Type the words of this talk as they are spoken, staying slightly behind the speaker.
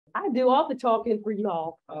I do all the talking for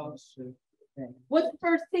y'all. Oh, shit. What's the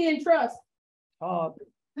first T in trust? Oh.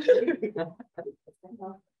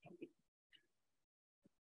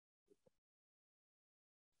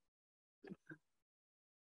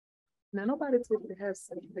 Now nobody told me to have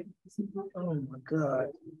something. Oh my God.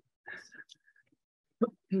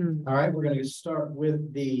 All right, we're gonna start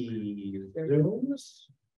with the Zooms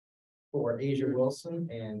for Asia Wilson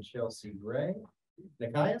and Chelsea Gray.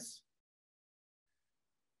 Nikias?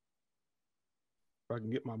 If I can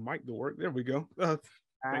get my mic to work. There we go.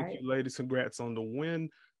 Right. You, ladies. Congrats on the win.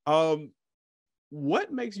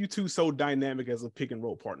 What makes you two so dynamic as a pick and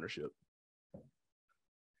roll partnership?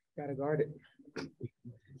 Gotta guard it.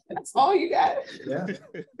 That's all you got. Yeah.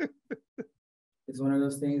 It's one of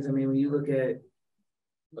those things. I mean, when you look at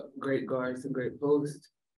great guards and great posts,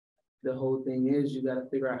 the whole thing is you got to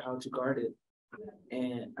figure out how to guard it.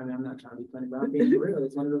 And I mean, I'm not trying to be funny, but I'm being real.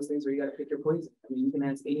 It's one of those things where you got to pick your poison. I mean, you can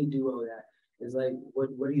ask any duo that. It's like, what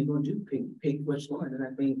are you going to do? Pick which one. And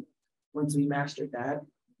I think once we mastered that,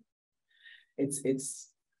 it's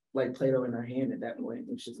like Play-Doh in our hand at that point.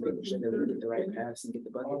 It's just making sure that we get the right pass and get the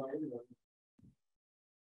bucket.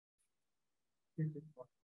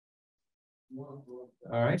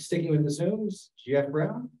 All right, sticking with the Zooms, Jeff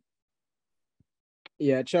Brown.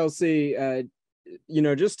 Yeah, Chelsea,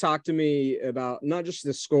 just talk to me about not just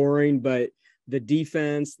the scoring, but the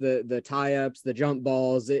defense, the tie-ups, the jump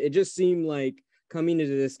balls. It just seemed like coming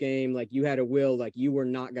into this game, like you had a will, like you were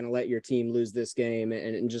not going to let your team lose this game,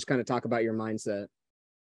 and just kind of talk about your mindset.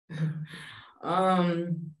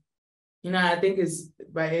 I think it's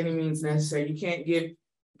by any means necessary. You can't give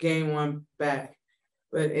game one back,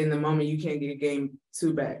 but in the moment you can't get game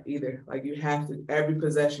two back either. Like you have to, every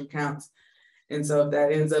possession counts. And so if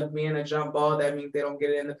that ends up being a jump ball, that means they don't get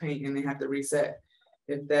it in the paint and they have to reset.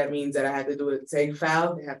 If that means that I have to do it, take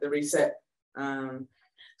foul, they have to reset.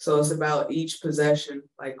 So it's about each possession,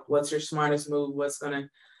 like what's your smartest move, what's gonna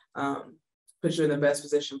put you in the best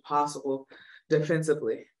position possible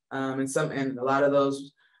defensively. And a lot of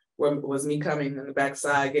those was me coming on the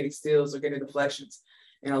backside, getting steals or getting deflections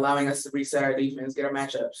and allowing us to reset our defense, get our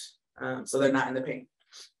matchups so they're not in the paint.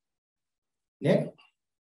 Nick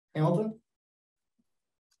Hamilton.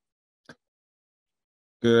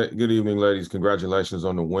 Good evening, ladies. Congratulations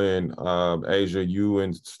on the win. Asia, you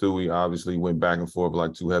and Stewie obviously went back and forth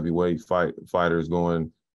like two heavyweight fighters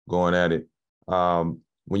going at it.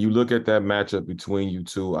 When you look at that matchup between you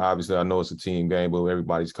two, obviously I know it's a team game, but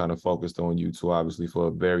everybody's kind of focused on you two, obviously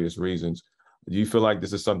for various reasons. Do you feel like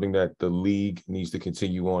this is something that the league needs to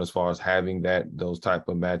continue on as far as having those type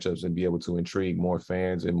of matchups and be able to intrigue more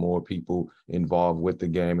fans and more people involved with the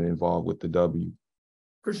game and involved with the W?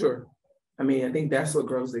 For sure. I mean, I think that's what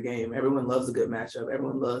grows the game. Everyone loves a good matchup.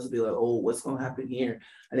 Everyone loves to be like, oh, what's going to happen here?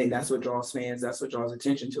 I think that's what draws fans. That's what draws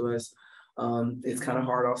attention to us. It's kind of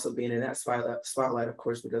hard also being in that spotlight, of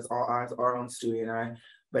course, because all eyes are on Stewie and I.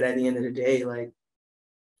 But at the end of the day, like,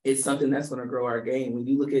 it's something that's going to grow our game. When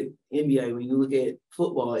you look at NBA, when you look at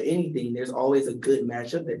football, anything, there's always a good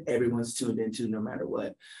matchup that everyone's tuned into no matter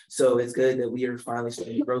what. So it's good that we are finally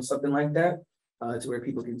starting to grow something like that. To where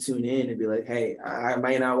people can tune in and be like, hey, I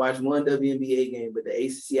might not watch one WNBA game, but the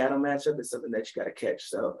AC-Seattle matchup is something that you got to catch.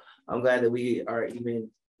 So I'm glad that we are even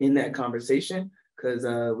in that conversation because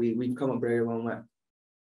we've come a very long way.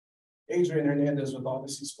 Adrian Hernandez with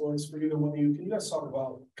Odyssey Sports. For either one of you, can you guys talk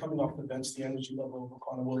about coming off the bench, the energy level of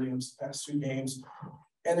Riquna Williams the past 2 games?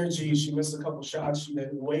 Energy, she missed a couple shots, she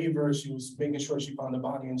didn't waver, she was making sure she found the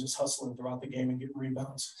body and just hustling throughout the game and getting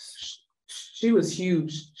rebounds. She was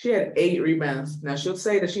huge. She had 8 rebounds. Now she'll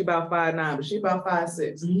say that she about 5'9", but she about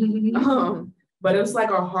 5'6". But it was like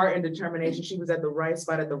her heart and determination. She was at the right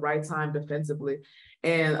spot at the right time defensively.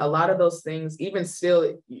 And a lot of those things, even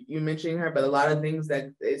still, you mentioning her, but a lot of things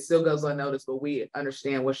that it still goes unnoticed, but we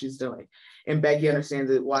understand what she's doing. And Becky understands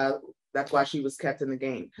it, that's why she was kept in the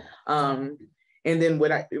game. And then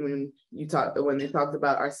when they talked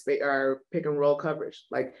about our pick and roll coverage,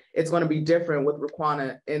 like it's going to be different with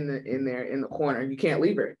Riquna in the corner. You can't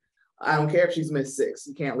leave her. I don't care if she's missed 6,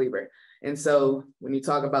 you can't leave her. And so when you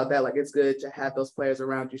talk about that, like it's good to have those players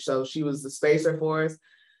around you. So she was the spacer for us.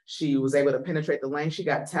 She was able to penetrate the lane. She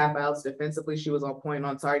got tap outs defensively. She was on point,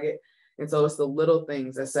 on target. And so it's the little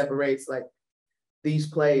things that separates like these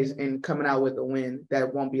plays and coming out with a win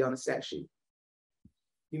that won't be on the stat sheet.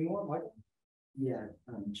 Michael? Yeah,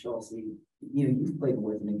 Chelsea, you've played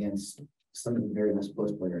with and against some of the very best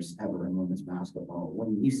post players ever in women's basketball.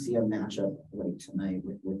 When you see a matchup like tonight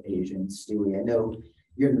with Asia and Stewie, I know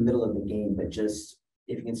you're in the middle of the game, but just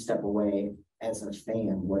if you can step away as a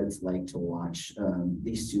fan, what it's like to watch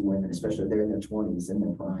these 2 women, especially if they're in their 20s, in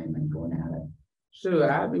their prime and going at it. Shoot,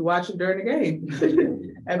 I'd be watching during the game.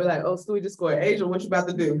 I'd be like, oh, Stewie just scored. Asia, what you about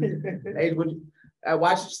to do? Asia, I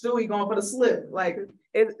watch Stewie going for the slip. Like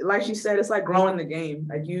she said, it's like growing the game.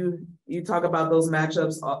 Like you talk about those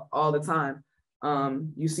matchups all the time.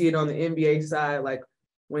 You see it on the NBA side, like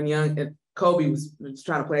when Kobe was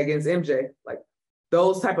trying to play against MJ, like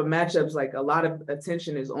those type of matchups, like a lot of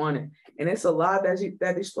attention is on it. And it's a lot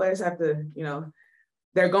that these players have to,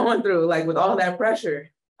 they're going through, like with all that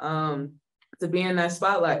pressure to be in that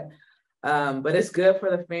spotlight. But it's good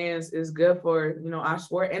for the fans. It's good for, our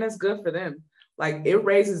sport, and it's good for them. Like it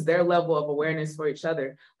raises their level of awareness for each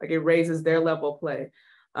other. Like it raises their level of play.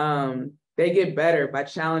 They get better by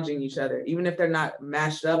challenging each other. Even if they're not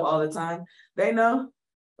matched up all the time, they know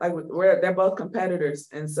like they're both competitors.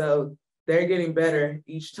 And so they're getting better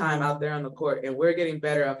each time out there on the court. And we're getting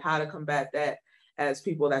better of how to combat that as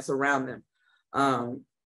people that's around them.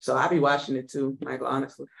 So I'll be watching it too, Michael,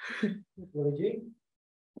 honestly.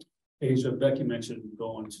 Asia, Becky mentioned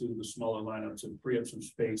going to the smaller lineup to free up some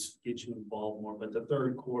space, get you involved more. But the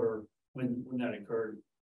third quarter, when that occurred,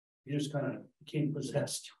 you just kind of became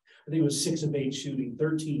possessed. I think it was 6 of 8 shooting,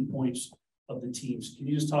 13 points of the teams. Can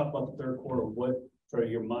you just talk about the third quarter? What for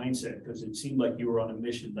your mindset? Because it seemed like you were on a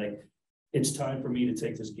mission. Like it's time for me to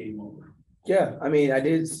take this game over. Yeah, I mean, I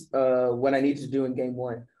did what I needed to do in game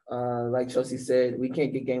one. Like Chelsea said, we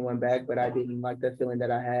can't get game one back, but I didn't like that feeling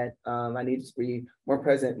that I had. I needed to be more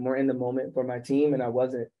present, more in the moment for my team, and I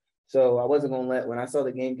wasn't. So I wasn't going to when I saw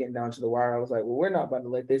the game getting down to the wire, I was like, well, we're not about to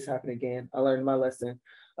let this happen again. I learned my lesson.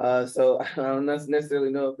 So I don't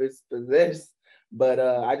necessarily know if it's for this, but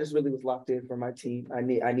I just really was locked in for my team.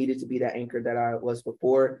 I needed to be that anchor that I was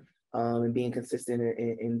before and being consistent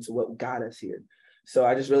into what got us here. So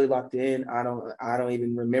I just really locked in. I don't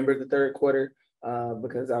even remember the third quarter.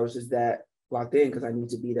 Because I was just that locked in because I need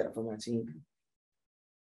to be that for my team.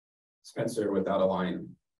 Spencer, without a line.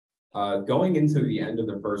 Going into the end of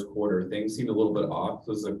the first quarter, things seemed a little bit off.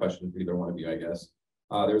 This is a question for either one of you, I guess.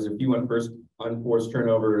 There was a few unforced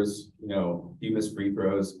turnovers, a few missed free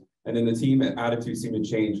throws, and then the team attitude seemed to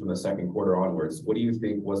change from the second quarter onwards. What do you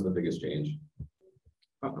think was the biggest change?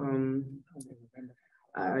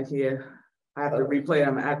 Yeah, I have to replay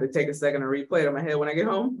them. I have to take a second to replay it in my head when I get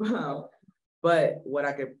home. But what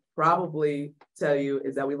I could probably tell you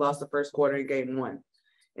is that we lost the first quarter in game one.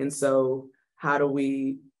 And so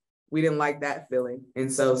we didn't like that feeling.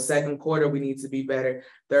 And so second quarter, we need to be better.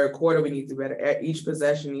 Third quarter, we need to be better. Each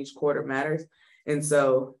possession, each quarter matters. And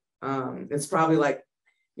so it's probably like,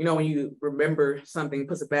 when you remember something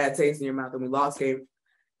puts a bad taste in your mouth, and we lost game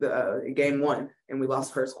one and we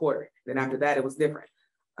lost first quarter. Then after that, it was different.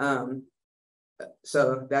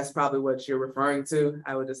 So that's probably what you're referring to.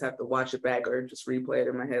 I would just have to watch it back or just replay it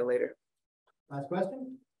in my head later. Last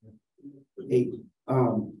question. Hey,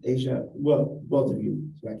 Asia, well, both of you,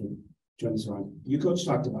 so I can join this on. You coach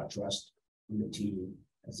talked about trust in the team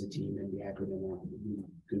as a team and the acronym you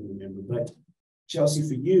could remember. But Chelsea,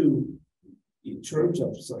 for you, in terms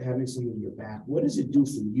of having someone in your back, what does it do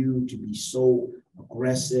for you to be so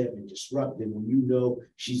aggressive and disruptive when you know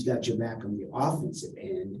she's got your back on the offensive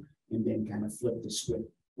end? And then kind of flip the script.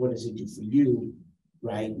 What does it do for you,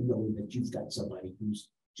 right? Knowing that you've got somebody who's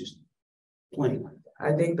just playing like that.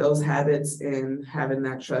 I think those habits and having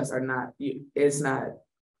that trust it's not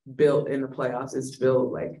built in the playoffs. It's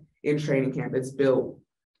built like in training camp. It's built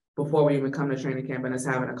before we even come to training camp, and it's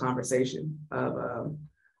having a conversation of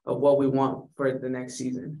what we want for the next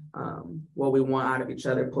season, what we want out of each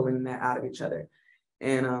other, pulling that out of each other.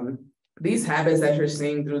 And these habits that you're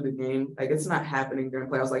seeing through the game, like it's not happening during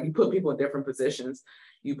playoffs. Like you put people in different positions,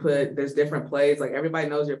 there's different plays, like everybody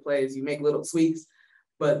knows your plays, you make little tweaks,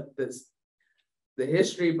 but the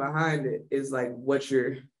history behind it is like what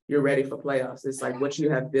you're ready for playoffs. It's like what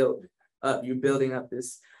you have built up, you're building up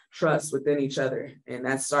this trust within each other. And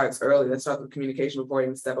that starts early, that starts with communication before you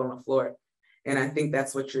even step on the floor. And I think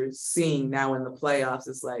that's what you're seeing now in the playoffs.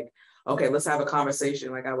 It's like, okay, let's have a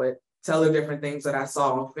conversation. Like I would tell her different things that I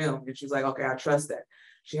saw on film. And she's like, okay, I trust that.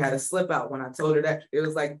 She had a slip out when I told her that. It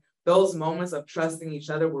was like those moments of trusting each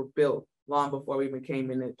other were built long before we even came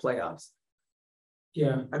in the playoffs.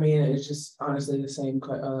 Yeah, I mean, it's just honestly the same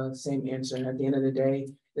answer. And at the end of the day,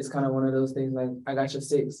 it's kind of one of those things like, I got your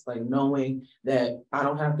 6, like knowing that I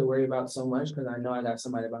don't have to worry about so much because I know I got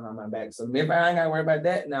somebody behind my back. So if I ain't got to worry about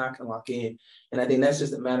that, now I can lock in. And I think that's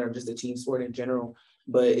just a matter of just a team sport in general.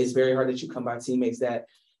 But it's very hard that you come by teammates that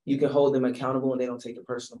you can hold them accountable and they don't take it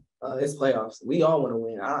personal. It's playoffs. We all want to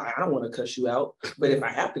win. I don't want to cuss you out, but if I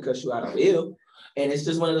have to cuss you out, I will. And it's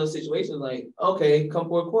just one of those situations like, okay, come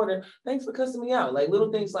fourth quarter, thanks for cussing me out. Like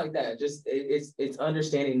little things like that. Just it's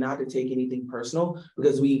understanding not to take anything personal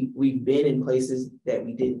because we've been in places that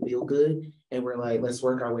we didn't feel good and we're like, let's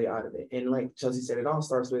work our way out of it. And like Chelsea said, it all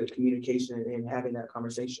starts with communication and having that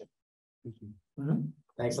conversation.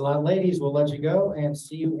 Thanks a lot, ladies. We'll let you go and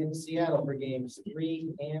see you in Seattle for games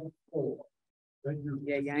 3 and 4.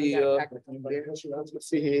 Yeah, yeah.